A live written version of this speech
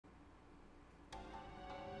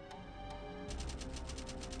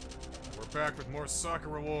back with more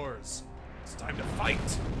Sakura Wars. It's time to fight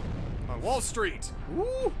on Wall Street.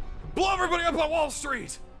 Woo! Blow everybody up on Wall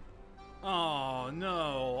Street. Oh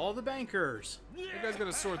no, all the bankers. You guys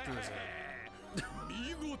gotta sort through his head.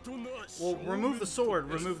 Well, remove the sword,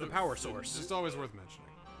 remove the power source. Just always worth mentioning.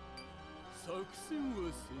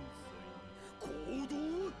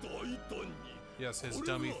 Yes, his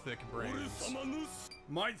dummy thick brains.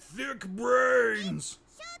 My thick brains!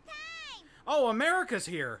 Oh, America's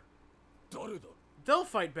here! They'll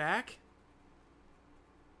fight back.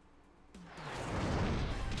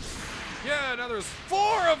 Yeah, now there's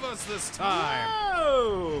 4 of us this time!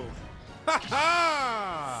 Whoa! Ha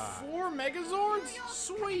ha! 4 Megazords?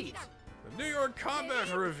 Sweet! The New York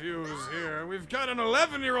Combat Review is here. We've got an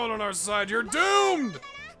 11-year-old on our side. You're doomed!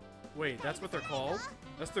 Wait, that's what they're called?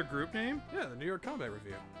 That's their group name? Yeah, the New York Combat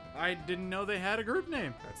Review. I didn't know they had a group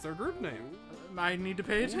name. That's their group name. I need to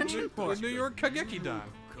pay attention more. The New York Kageki-dan.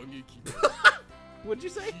 What'd you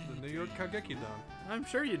say? The New York Kageki-dan. I'm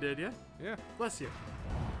sure you did, yeah? Yeah. Bless you.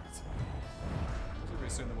 Very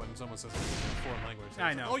soon when someone says it in a foreign language.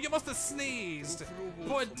 I know. Oh, you must have sneezed.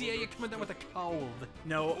 Poor dear, you're coming down with a cold.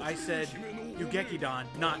 No, I said Yugeki-dan,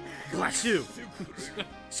 not bless you.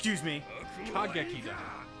 Excuse me. Kageki-dan.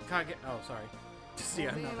 Oh, sorry. See,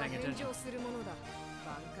 I'm not paying attention.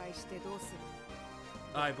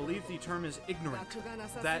 I believe the term is ignorant.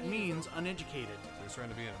 That means uneducated. So he's trying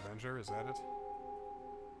to be an Avenger, is that it?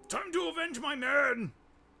 Time to avenge my man!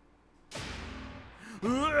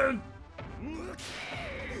 Oh,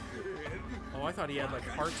 I thought he had like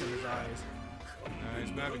hearts in his eyes.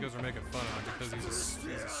 He's mad because we're making fun of him because he's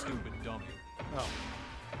a stupid dummy. Oh.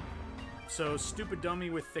 So, stupid dummy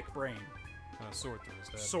with thick brain. Sword through his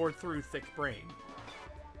head. Sword through thick brain.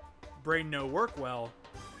 Brain no work well.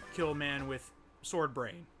 Kill man with sword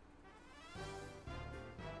brain.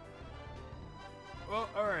 Well,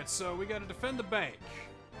 alright, so we gotta defend the bank.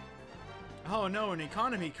 Oh no, an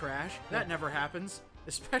economy crash? That never happens.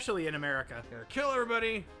 Especially in America. Gotta kill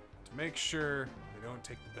everybody to make sure they don't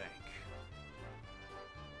take the bank.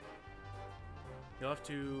 You'll have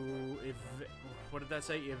to... What did that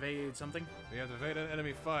say? Evade something? We have to evade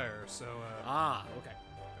enemy fire, so Okay.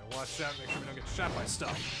 gotta watch out, make sure we don't get shot by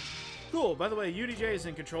stuff. Cool. By the way, UDJ is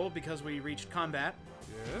in control because we reached combat.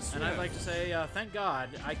 Yes. And I'd like to say, thank God,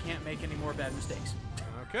 I can't make any more bad mistakes.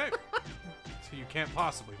 Okay. So you can't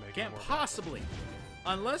possibly make Can't more possibly.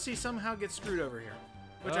 Unless he somehow gets screwed over here.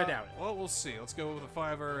 Which I doubt it. Well, we'll see. Let's go with a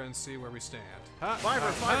 5er and see where we stand. Fiver.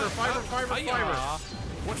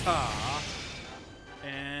 What?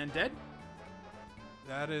 And dead?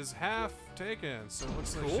 That is half taken, so it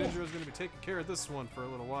looks like Cool. Shinjiro's going to be taking care of this one for a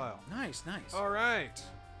little while. Nice, nice. All right.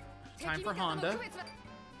 Time for Honda. No, it's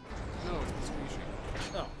Mitsubishi.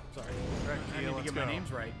 Oh, sorry. Right, I need to let's get go. my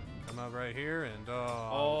names right. Come out right here and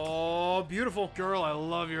Oh, beautiful. girl, I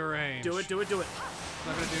love your range. Do it. Not gonna do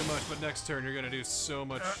much, but next turn you're gonna do so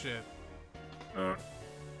much shit.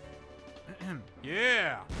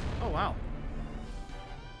 Yeah. Oh, wow.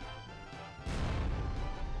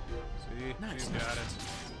 See, Nice. she's got it.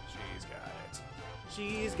 She's got it.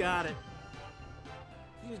 She's got it.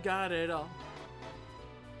 She's got it all.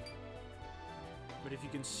 But if you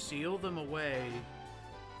can seal them away, you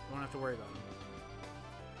won't have to worry about them.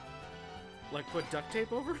 Like put duct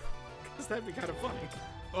tape over? Because that'd be kind of funny.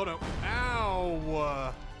 Oh no!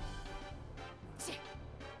 Ow!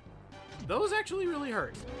 Those actually really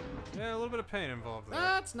hurt. Yeah, a little bit of pain involved there.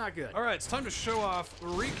 That's not good. All right, it's time to show off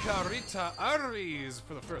Rika Rita Aries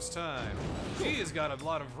for the first time. She has got a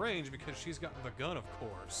lot of range because she's got the gun, of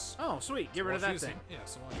course. Oh, sweet. Get rid of that thing. Yeah,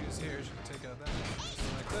 so while she's here, she can take out that just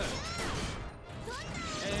like that.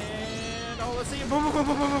 And, oh, let's see. Boom, boom, boom,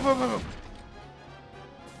 boom, boom, boom, boom.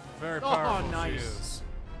 Very powerful. Oh, nice. She is.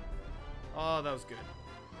 Oh, that was good.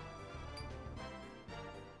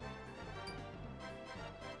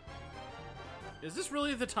 Is this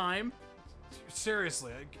really the time?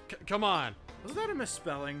 Seriously, come on. Was that a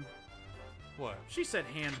misspelling? What? She said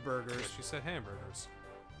hamburgers. Yeah, she said hamburgers.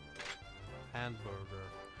 Hamburger.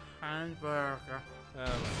 Hamburger.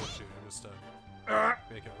 Let's shoot him just to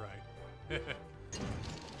make it right.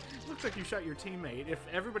 Looks like you shot your teammate. If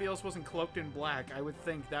everybody else wasn't cloaked in black, I would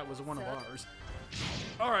think that was one of ours.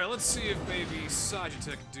 Alright, let's see if maybe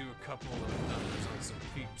Sagitta can do a couple of numbers on some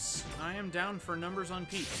peeps. I am down for numbers on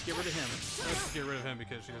peeps. Get rid of him. Let's get rid of him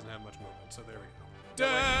because she doesn't have much movement, so there we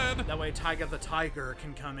go. That way Taiga the Tiger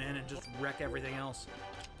can come in and just wreck everything else.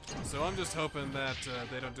 So I'm just hoping that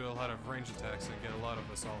they don't do a lot of range attacks and get a lot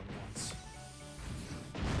of us all at once.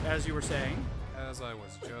 As you were saying. As I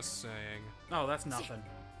was just saying. Oh, that's nothing.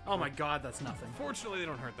 Oh my god, that's nothing. Fortunately, they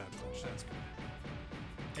don't hurt that much. That's good.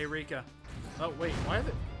 Hey, Rika. Oh, wait, why are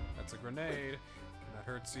they... That's a grenade. And that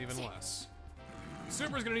hurts even less.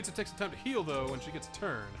 Super's gonna need to take some time to heal though when she gets a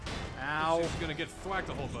turn. Ow. She's gonna get thwacked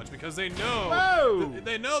a whole bunch because they know Whoa!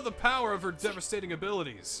 they know the power of her devastating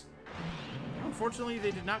abilities. Unfortunately,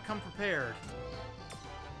 they did not come prepared.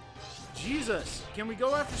 Jesus! Can we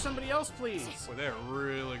go after somebody else, please? Boy, they're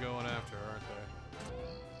really going after her,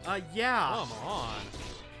 aren't they? Yeah. Come on.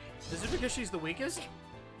 Is it because she's the weakest?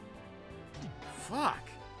 Fuck.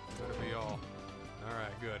 Better be all.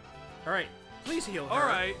 Alright, good. Alright, please heal her.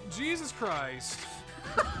 Alright, Jesus Christ.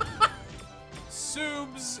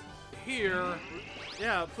 Subs here.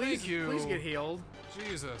 Yeah, please, Thank you. please get healed.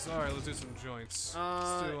 Jesus. Alright, let's do some joints.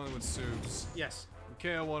 Let's do one with Subs. Yes.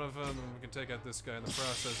 KO one of them, and we can take out this guy in the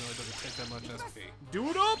process, and it doesn't take that much SP. Do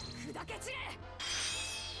it up!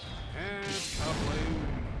 And Kablooey.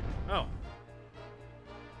 Oh.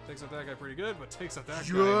 Takes out that guy pretty good, but takes out that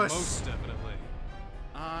guy Yes. most definitely.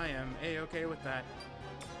 I am A-okay with that.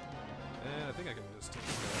 And I think I can just take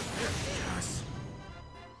this guy. Yes!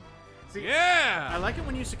 See, Yeah! I like it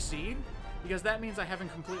when you succeed, because that means I haven't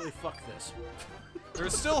completely fucked this.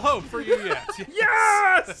 There's still hope for you yet.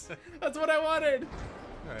 Yes! That's what I wanted!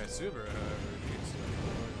 Alright, Super needs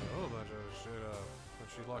a whole bunch of shit up. But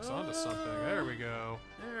she locks onto something. There we go.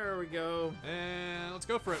 There we go. And let's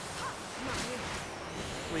go for it.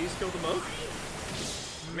 Please kill them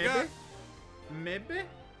both. We Maybe? got- Maybe?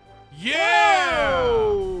 Yeah!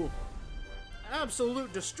 Oh!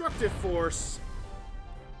 Absolute destructive force.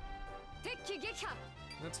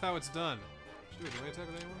 That's how it's done. Should we do any attack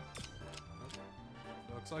with anyone? Nope.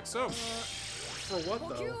 Looks like so. For what,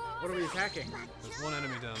 though? What are we attacking? There's one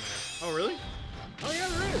enemy down there. Oh, really? Oh, yeah,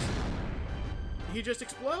 there is. He just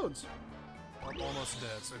explodes. Almost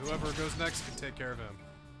dead. So whoever goes next can take care of him.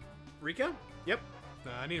 Rika? Yep.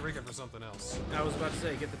 Nah, I need Rika for something else. I was about to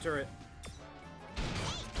say, get the turret.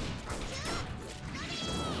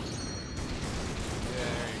 Yeah,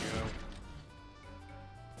 there you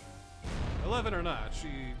go. 11 or not, she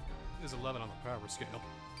is 11 on the power scale.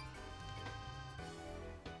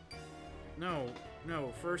 No,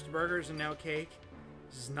 no. First burgers and now cake.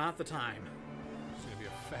 This is not the time. She's gonna be a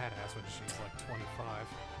fat ass when she's like 25.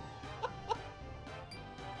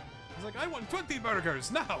 He's like, I want 20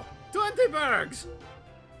 burgers now! 20 burgs!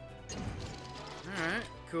 Alright,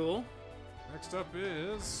 cool. Next up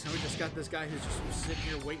is... Now we just got this guy who's just sitting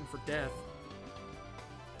here waiting for death.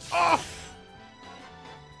 Off!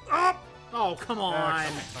 Up! Oh, come on!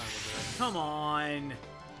 Time with Come on! it.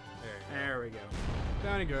 There we go.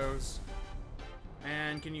 Down he goes.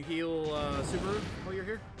 And can you heal Subaru while you're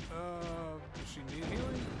here? Does she need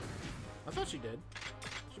healing? I thought she did.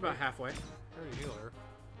 She's about halfway. I already heal her.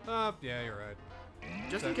 Yeah, you're right.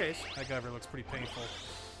 Just in case. That guy looks pretty painful.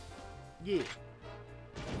 Yeah.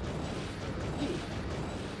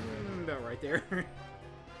 About right there.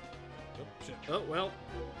 Oh, shit. Oh, well.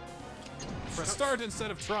 Press start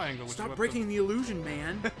instead of triangle. Which is Stop what breaking the illusion,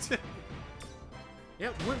 man.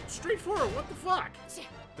 Yep, went straight for her. What the fuck?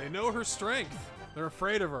 They know her strength. They're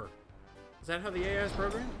afraid of her. Is that how the AI is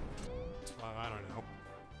programmed? I don't know.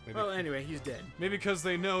 Maybe, Well, anyway, he's dead. maybe because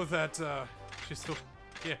they know that she's still...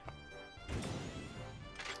 Yeah.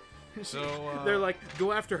 So, They're like,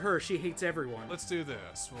 go after her. She hates everyone. let's do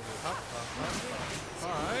this. We'll do hop, hop,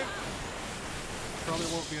 hop, hop. 5. Probably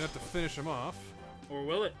won't be enough to finish him off. Or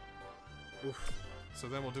will it? Oof. So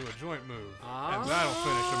then we'll do a joint move. Ah, And that'll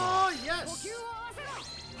finish him off. Yes.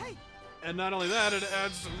 And not only that, it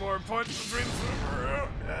adds some more punch between Super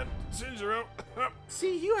and Shinjiro.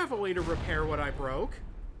 See, you have a way to repair what I broke.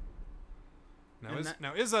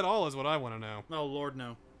 Now is that all is what I want to know. Oh, Lord,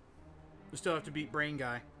 no. We still have to beat Brain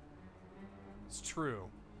Guy. It's true.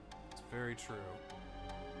 It's very true.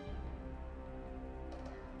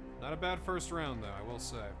 Not a bad first round, though, I will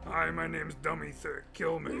say. Hi, my name's Dummy Thick.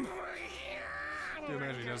 Kill me. I do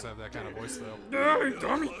imagine he does have that kind of voice, though. Hey,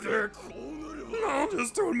 Dummy Thick. I'll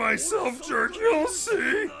just do it myself, jerk. You'll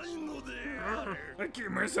see. I keep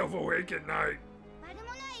myself awake at night.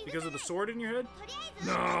 Because of the sword in your head?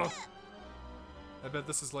 No. I bet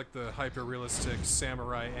this is like the hyper-realistic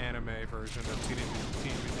samurai anime version of Teenage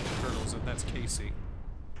Mutant Ninja Turtles, and that's Casey.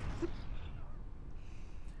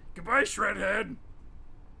 Goodbye, Shredhead.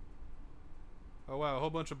 Oh wow, a whole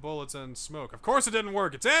bunch of bullets and smoke. Of course it didn't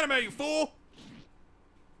work! It's anime, you fool!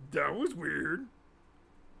 That was weird.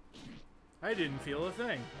 I didn't feel a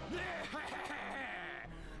thing.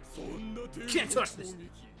 Can't touch this.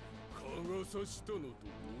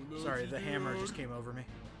 Sorry, the hammer just came over me.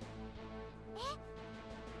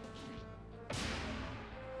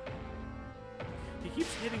 He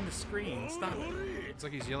keeps hitting the screen. Stop it. It's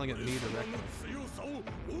like he's yelling at me directly.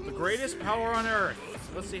 The greatest power on Earth.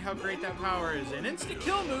 Let's see how great that power is. An instant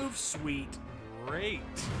kill move, sweet. Great.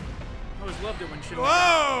 I always loved it when Shin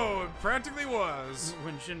Whoa! It practically was.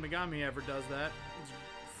 when Shin Megami ever does that. It's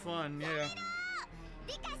fun, yeah.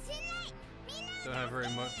 Don't have very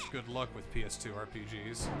much good luck with PS2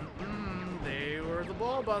 RPGs. They were the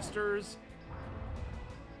ball busters.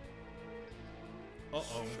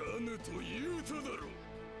 Uh-oh.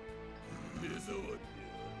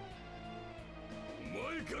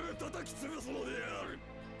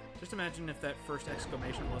 Just imagine if that first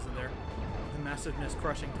exclamation wasn't there. The massiveness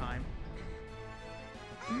crushing time.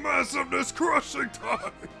 Massiveness crushing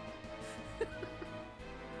time!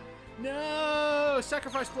 No!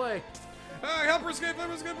 Sacrifice play! Ah, help her escape, help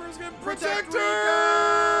her escape, help her escape! Protect Protect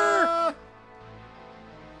her! Rika!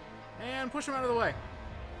 And push him out of the way.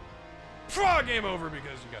 Ah, game over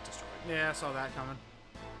because you got destroyed. Yeah, I saw that coming.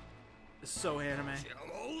 It's so anime.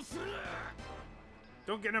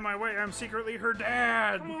 Don't get in my way, I'm secretly her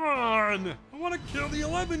dad! Come on! I want to kill the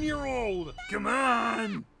 11-year-old! Come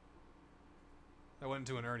on! I went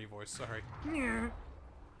into an Ernie voice, sorry.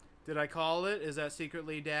 Did I call it? Is that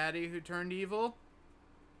secretly daddy who turned evil?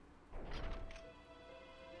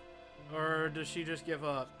 Or does she just give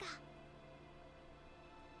up?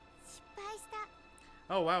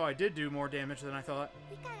 Oh wow, I did do more damage than I thought.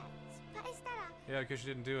 Yeah, because she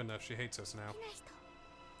didn't do enough. She hates us now.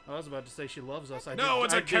 I was about to say she loves us. I No, did,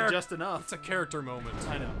 it's a I did just enough. It's a character moment.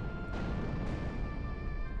 I know.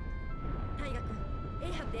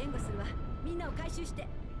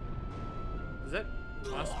 Is that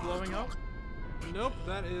us blowing up? Nope,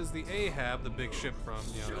 that is the Ahab, the big ship from,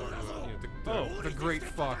 the Great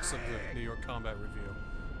Fox of the New York Combat Review,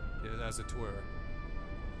 as it were.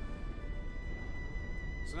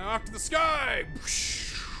 So now off to the sky!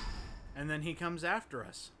 And then he comes after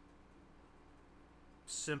us.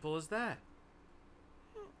 Simple as that.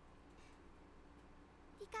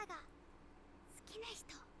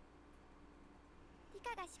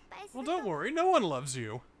 Well, don't worry, no one loves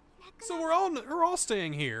you. So we're all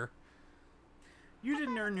staying here. You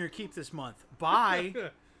didn't earn your keep this month. Bye.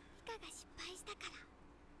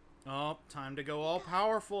 Oh, time to go all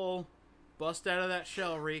powerful. Bust out of that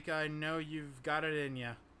shell, Rika. I know you've got it in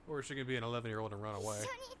ya. Or she could be an 11-year-old and run away.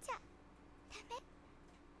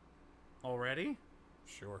 Already?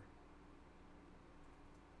 Sure.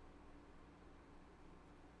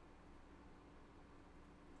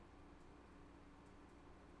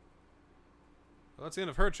 Well, that's the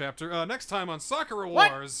end of her chapter. Next time on Sakura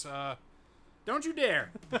Wars, Don't you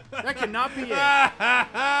dare. That cannot be it. You've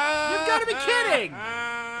got to be kidding.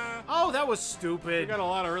 Oh, that was stupid. We got a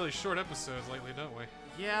lot of really short episodes lately, don't we?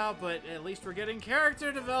 Yeah, but at least we're getting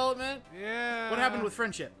character development. Yeah. What happened with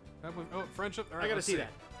friendship? Oh, friendship? All right, I gotta let's see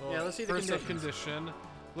that. Well, Yeah, let's see the first up conditions. condition.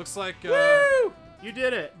 Looks like Woo! You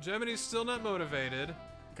did it. Gemini's still not motivated.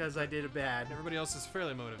 Because I did it bad. Everybody else is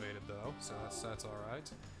fairly motivated, though, so that's all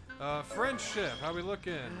right. Friendship, how we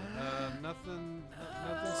looking? Nothing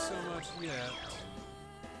so much yet.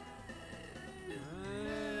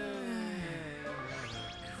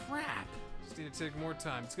 Crap. Just need to take more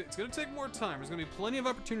time. It's going to take more time. There's going to be plenty of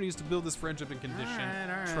opportunities to build this friendship and condition.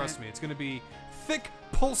 All right. Trust me, it's going to be thick,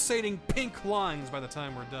 pulsating pink lines by the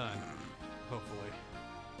time we're done. Hopefully.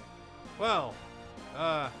 Well,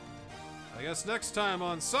 I guess next time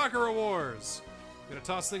on Sakura Wars, gonna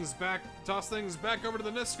toss things back over to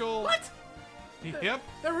the TheNSCL. What? Yep.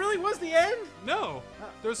 That really was the end? No,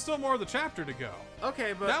 there's still more of the chapter to go.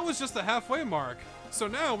 Okay, but That was just the halfway mark. So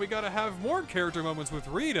now we gotta have more character moments with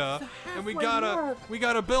Rita, and we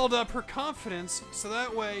gotta build up her confidence so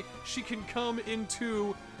that way she can come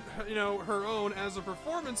into, her own as a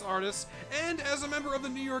performance artist and as a member of the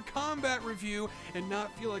New York Combat Review, and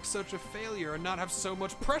not feel like such a failure and not have so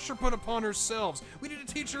much pressure put upon ourselves. We need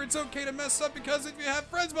to teach her it's okay to mess up, because if you have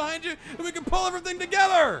friends behind you, then we can pull everything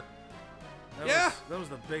together. that was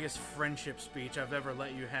the biggest friendship speech I've ever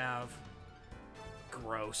let you have.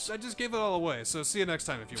 Gross. I just gave it all away, so see you next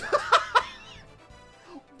time if you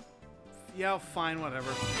want. Yeah, fine,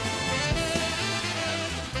 whatever.